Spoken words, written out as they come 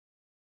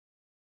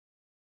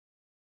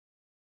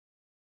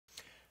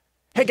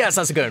Hey guys,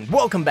 how's it going?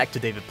 Welcome back to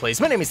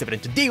DavidPlays. My name is David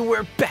and today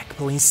we're back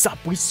playing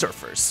Subway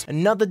Surfers.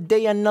 Another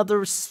day,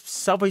 another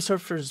Subway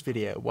Surfers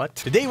video. What?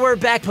 Today we're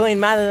back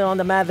playing on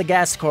the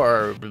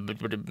Madagascar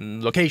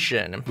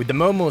location with the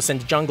momos and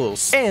the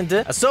jungles. And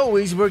as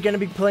always, we're gonna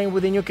be playing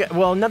with a new,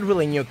 well, not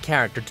really a new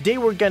character. Today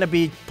we're gonna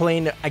be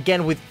playing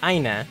again with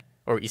Aina.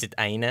 Or is it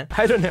Aina?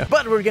 I don't know.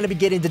 But we're gonna be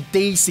getting the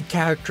Daisy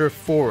character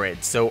for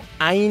it. So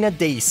Aina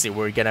Daisy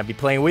we're gonna be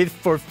playing with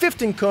for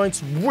 15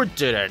 coins. We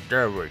did it.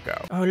 There we go.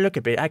 Oh, look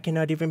at it. I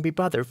cannot even be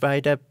bothered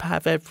by the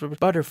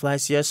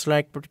butterflies just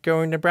like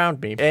going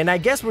around me. And I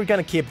guess we're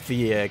gonna keep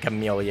the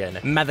Chameleon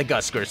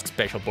Madagascar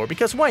special board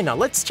because why not?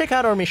 Let's check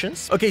out our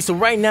missions. Okay, so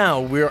right now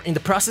we're in the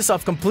process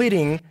of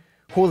completing,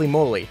 holy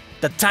moly,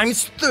 the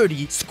times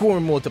 30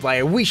 score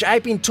multiplier, which I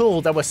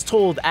was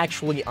told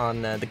actually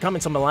on the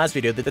comments on my last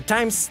video that the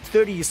times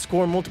 30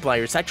 score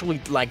multiplier is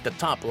actually like the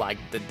top, like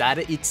that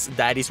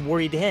is where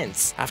it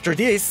ends. After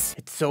this,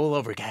 it's all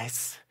over,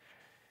 guys.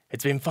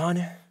 It's been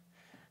fun.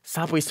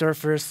 Subway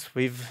Surfers,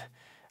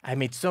 I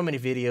made so many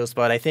videos,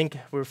 but I think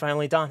we're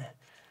finally done.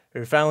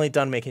 We're finally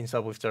done making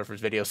Subway Surfers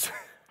videos.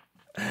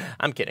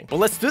 I'm kidding. Well,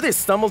 let's do this.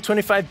 Stumble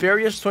 25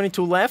 barriers,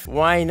 22 left.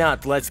 Why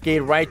not? Let's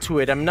get right to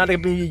it. I'm not gonna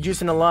be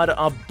using a lot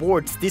of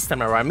boards this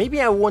time around.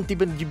 Maybe I won't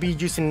even be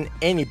using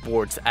any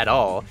boards at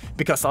all,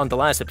 because on the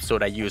last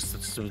episode I used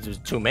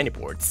too many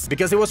boards.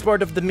 Because it was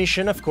part of the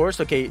mission, of course.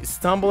 Okay,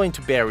 stumble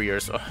into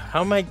barriers.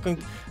 How am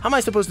I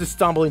supposed to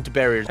stumble into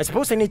barriers? I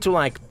suppose I need to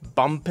like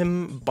bump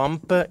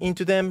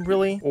into them,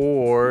 really?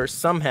 Or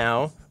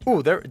somehow...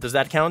 Ooh, does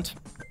that count?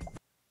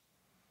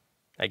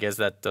 I guess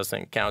that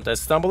doesn't count as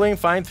stumbling.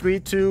 Fine,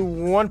 3, 2,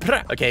 1.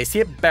 Okay, I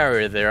see a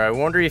barrier there. I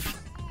wonder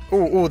if...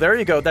 Ooh, there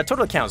you go. That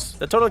totally counts.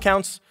 That totally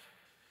counts.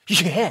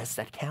 Yes,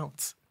 that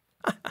counts.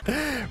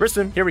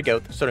 Listen, here we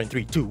go. Starting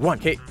 3, 2, 1.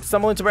 Okay,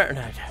 stumble into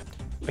barrier.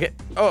 Okay.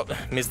 Oh,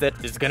 missed it.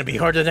 This is gonna be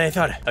harder than I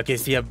thought. Okay,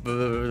 see a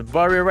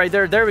barrier right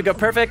there. There we go.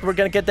 Perfect. We're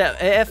gonna get that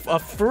F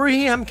of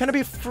free. I'm gonna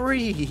be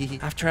free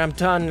after I'm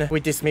done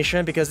with this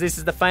mission because this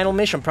is the final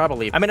mission,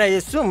 probably. I mean, I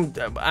assume.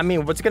 I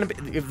mean, what's gonna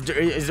be?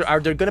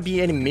 Are there gonna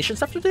be any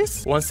missions after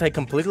this? Once I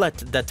complete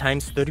that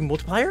times 30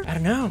 multiplier? I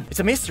don't know. It's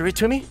a mystery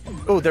to me.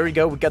 Oh, there we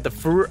go. We got the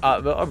free.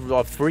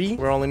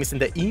 We're only missing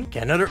the E. Okay,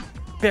 another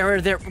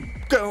barrier there.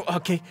 Go.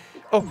 Okay.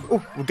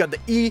 Oh, we got the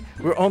E.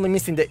 We're only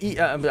missing the E,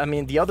 I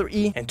mean the other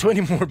E, and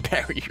 20 more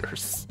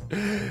barriers.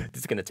 This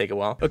is gonna take a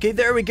while. Okay,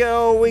 there we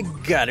go. We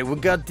got it. We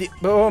got the,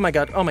 oh my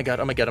god. We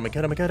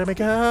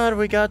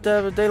got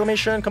the daily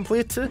mission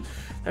complete. There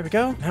we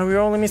go. Now we're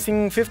only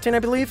missing 15, I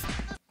believe.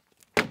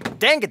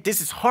 Dang it, this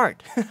is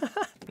hard.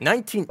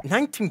 19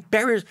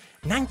 barriers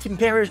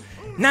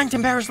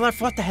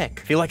left, what the heck?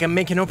 Feel like I'm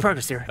making no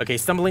progress here. Okay,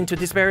 stumble into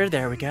this barrier,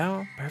 there we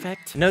go.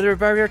 Perfect. Another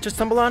barrier to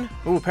stumble on.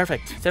 Ooh,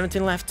 perfect.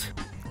 17 left.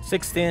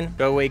 16.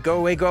 Go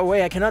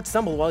away. I cannot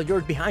stumble while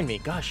you're behind me.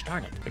 Gosh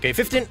darn it. Okay,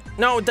 15.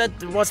 No, that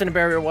wasn't a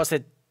barrier, was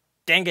it?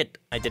 Dang it.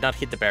 I did not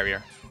hit the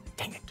barrier.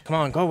 Dang it. Come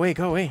on, go away.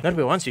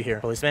 Nobody wants you here,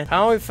 policeman.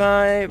 How if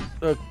I...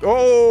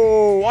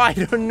 oh, I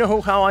don't know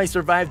how I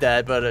survived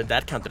that, but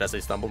that counted as a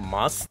stumble.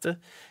 Must.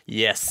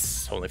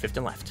 Yes, only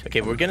 15 left.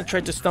 Okay, we're gonna try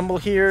to stumble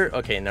here.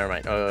 Okay, never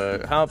mind.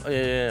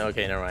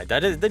 Okay, never mind.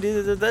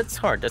 That's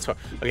hard.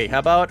 Okay, how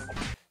about...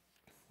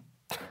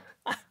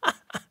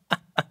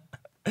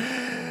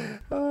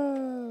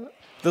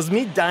 Does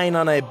me dying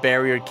on a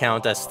barrier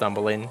count as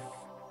stumbling?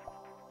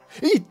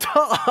 It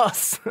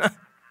does!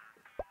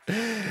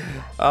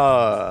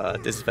 Oh,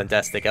 this is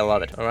fantastic. I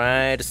love it.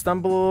 Alright,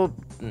 stumble.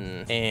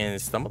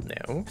 And stumble?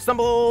 No.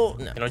 Stumble!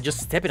 No, you know, just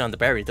stepping on the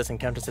barrier doesn't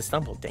count as a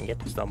stumble. Dang it.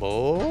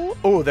 Stumble.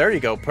 Oh, there you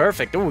go.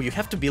 Perfect. Oh, you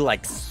have to be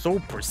like so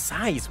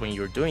precise when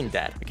you're doing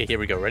that. Okay, here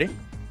we go. Ready?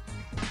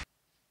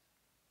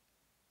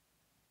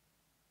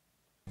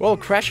 Well,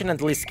 crashing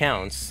at least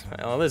counts.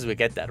 Well, at least we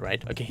get that,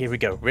 right? Okay, here we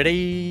go.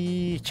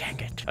 Ready? Dang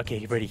it.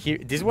 Okay, ready. Here.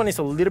 This one is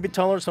a little bit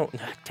taller, so...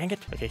 Dang it.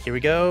 Okay, here we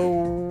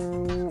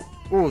go.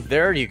 Oh,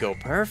 there you go.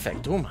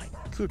 Perfect. Oh my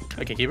good.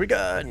 Okay, here we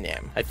go.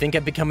 Damn. I think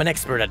I've become an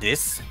expert at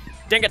this.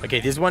 Dang it. Okay,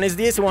 this one is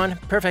this one.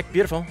 Perfect.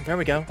 Beautiful. There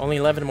we go. Only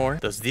 11 more.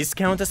 Does this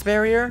count as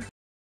barrier?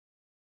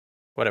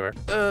 Whatever.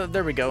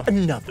 There we go.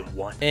 Another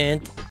one.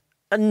 And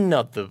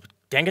another...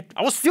 Dang it,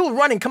 I was still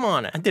running, come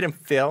on. I didn't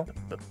fail.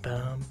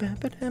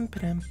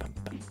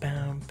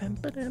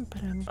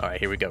 Alright,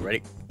 here we go,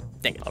 ready?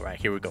 Dang it, alright,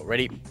 here we go,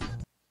 ready?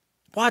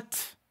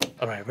 What?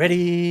 Alright,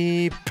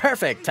 ready?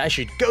 Perfect, I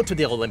should go to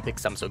the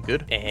Olympics, I'm so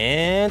good.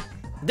 And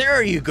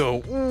there you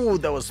go. Ooh,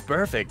 that was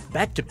perfect.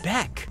 Back to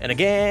back. And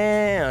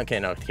again, okay,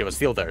 no, he was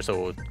still there,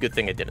 so good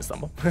thing I didn't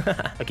stumble.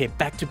 Okay,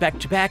 back to back.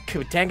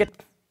 Dang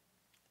it.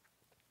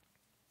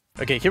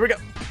 Okay, here we go.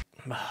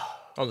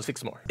 Only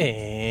 6 more.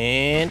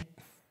 And...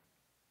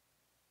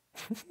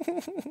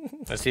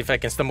 let's see if I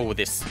can stumble with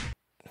this.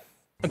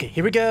 Okay,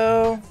 here we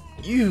go.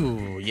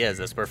 Yes,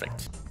 that's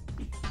perfect.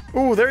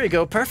 Oh, there you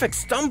go. Perfect.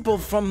 Stumble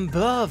from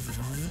above.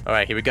 All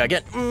right, here we go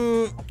again.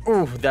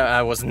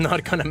 I was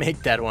not gonna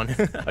make that one.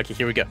 Okay,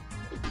 here we go.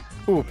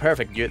 Ooh,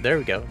 perfect. There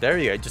we go. There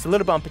you go. Just a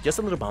little bump. Just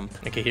a little bump.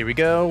 Okay, here we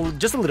go.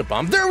 Just a little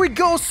bump. There we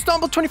go.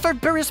 Stumble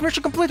 25 barriers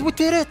mission complete. We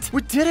did it.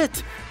 We did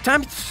it.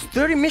 Time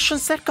 30 mission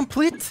set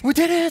complete. We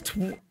did it.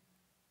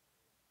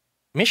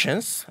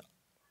 Missions?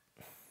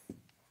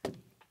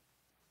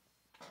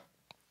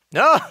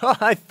 No,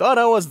 I thought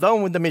I was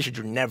done with the mission.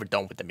 You're never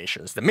done with the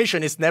missions. The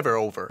mission is never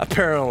over,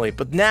 apparently.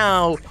 But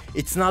now,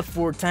 it's not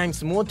 4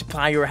 times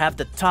multiplier, have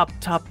the top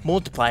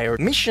multiplier.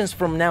 Missions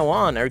from now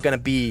on are gonna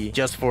be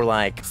just for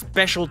like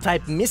special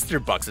type mystery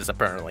boxes,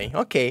 apparently.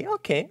 Okay,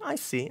 I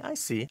see.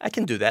 I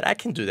can do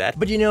that.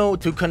 But you know,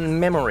 to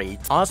commemorate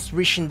us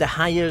reaching the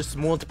highest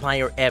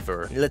multiplier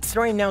ever, let's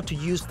try now to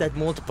use that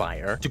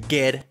multiplier to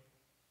get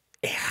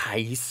a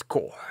high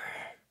score.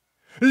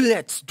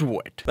 Let's do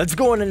it. Let's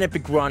go on an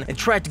epic run and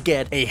try to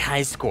get a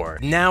high score.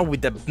 Now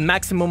with the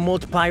maximum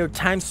multiplier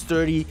times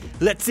 30,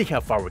 let's see how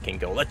far we can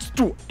go. Let's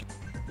do it.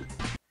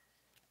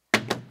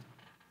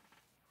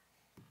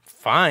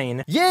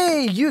 Fine.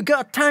 Yay, you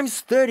got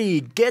times 30.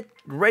 Get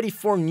ready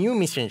for new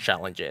mission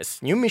challenges.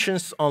 New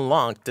missions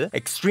unlocked.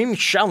 Extreme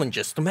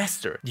challenges to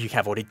master. You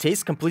have what it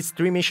takes. Complete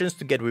 3 missions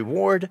to get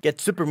reward. Get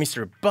super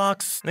mystery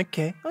box.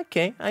 Okay.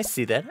 I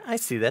see that.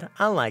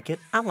 I like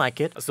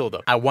it. So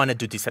though, I want to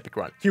do this epic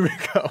run. Here we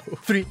go.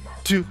 3,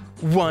 2,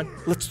 1.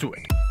 Let's do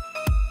it.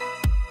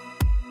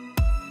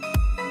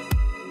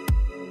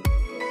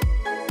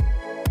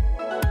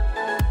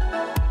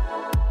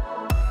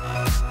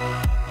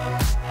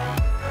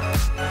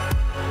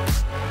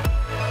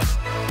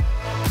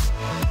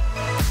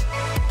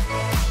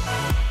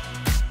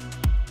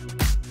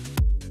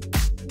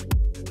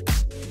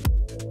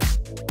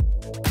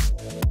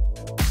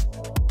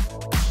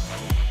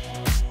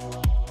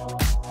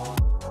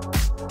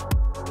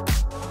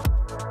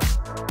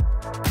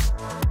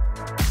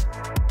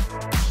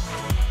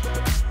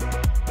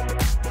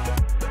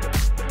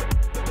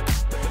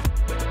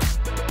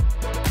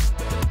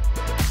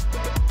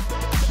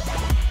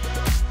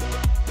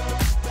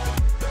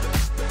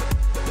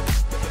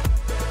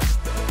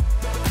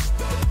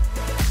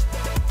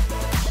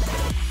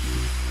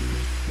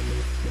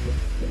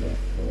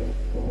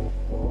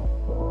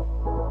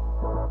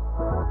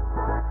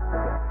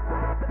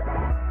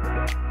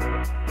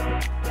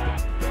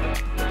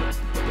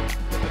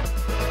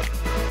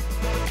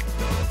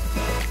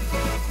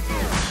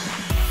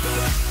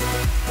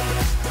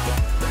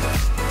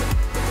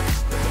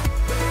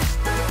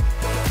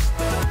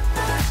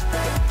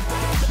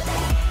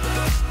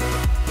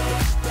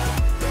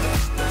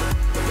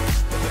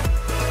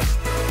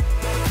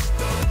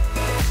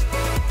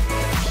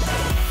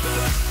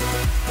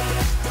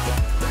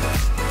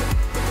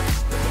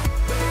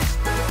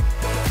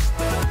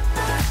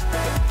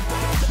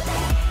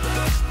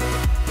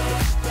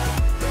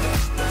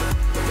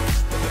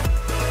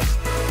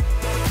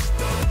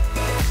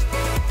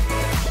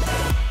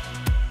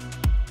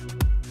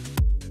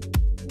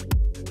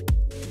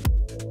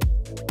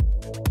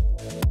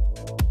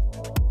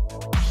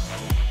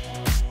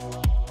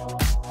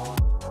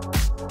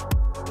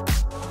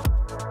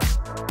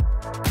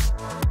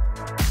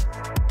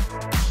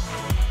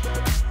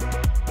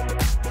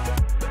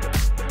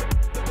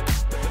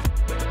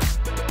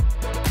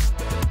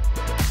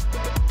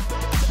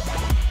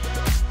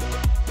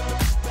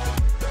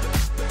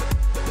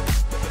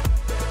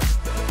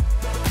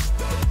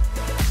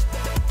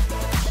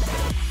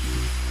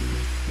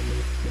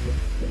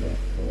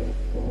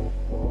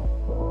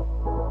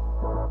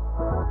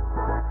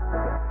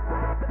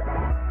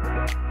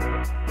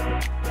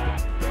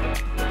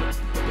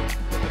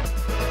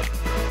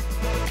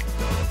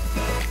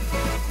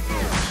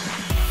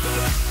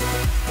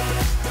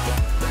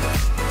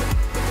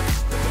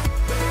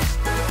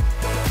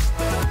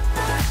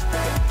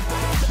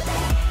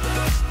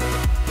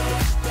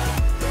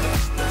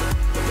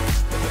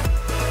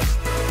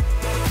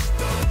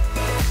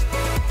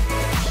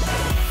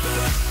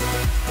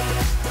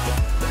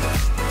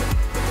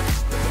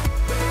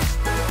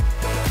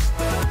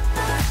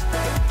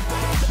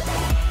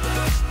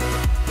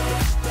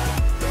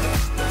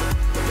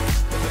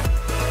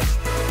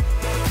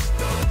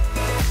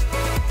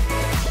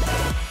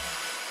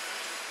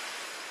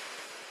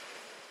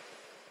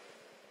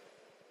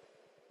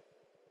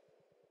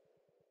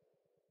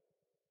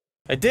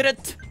 I did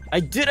it! I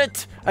did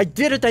it! I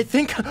did it, I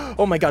think!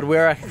 Oh my god,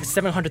 we're at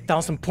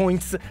 700,000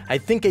 points. I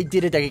think I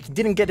did it. I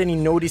didn't get any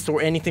notice or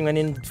anything,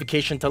 any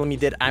notification telling me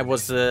that I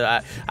was,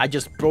 I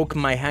just broke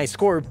my high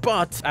score,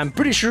 but I'm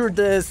pretty sure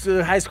this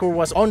high score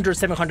was under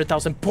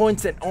 700,000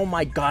 points, and oh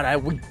my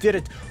god, we did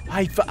it!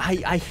 I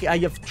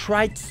have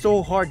tried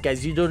so hard,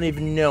 guys, you don't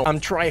even know. I'm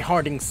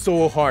try-harding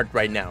so hard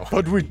right now.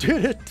 But we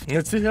did it!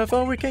 Let's see how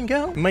far we can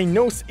go. My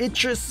nose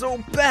itches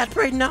so bad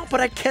right now, but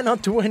I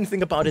cannot do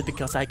anything about it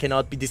because I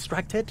cannot be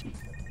distracted.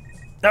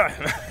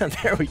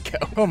 There we go.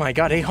 Oh my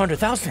god,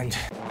 800,000.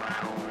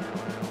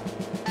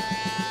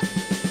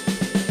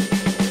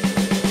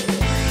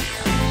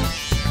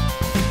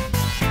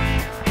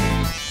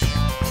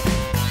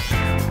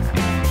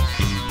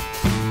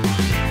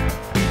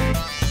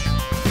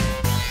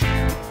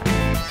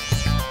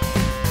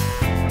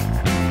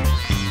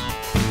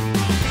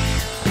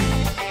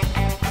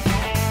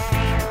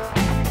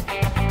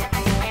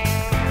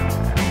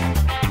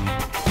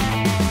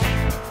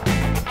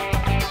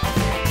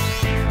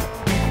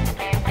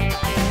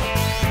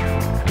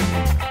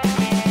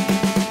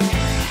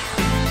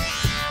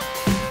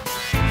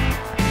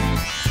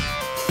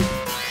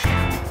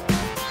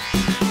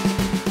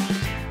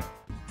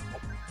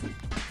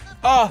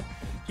 Oh,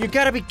 you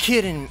gotta be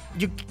kidding.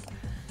 You...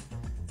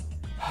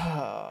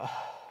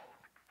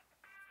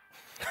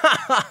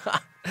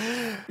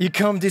 You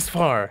come this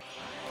far,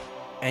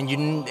 and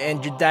you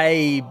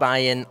die by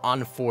an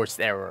unforced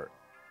error.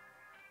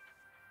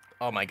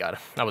 Oh my god,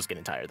 I was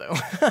getting tired though.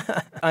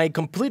 I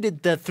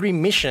completed the 3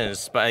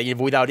 missions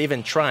without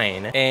even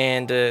trying,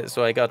 and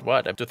so I got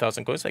what?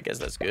 2,000 coins, I guess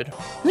that's good.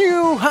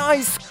 New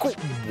high score,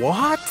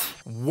 what?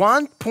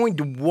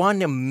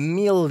 1.1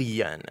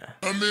 million.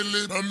 A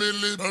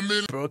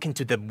million. Broke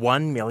into the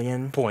 1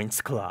 million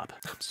points club.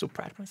 I'm so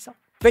proud of myself.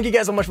 Thank you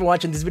guys so much for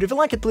watching this video. If you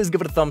like it, please give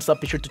it a thumbs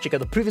up. Be sure to check out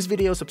the previous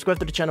video, subscribe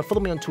to the channel,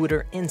 follow me on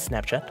Twitter and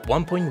Snapchat.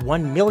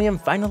 1.1 million,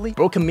 finally.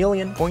 Broke 1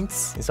 million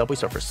points in Subway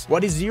Surfers.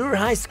 What is your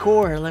high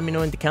score? Let me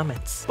know in the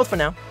comments. But for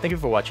now, thank you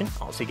for watching.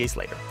 I'll see you guys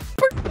later.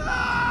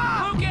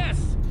 Focus!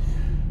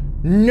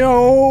 No!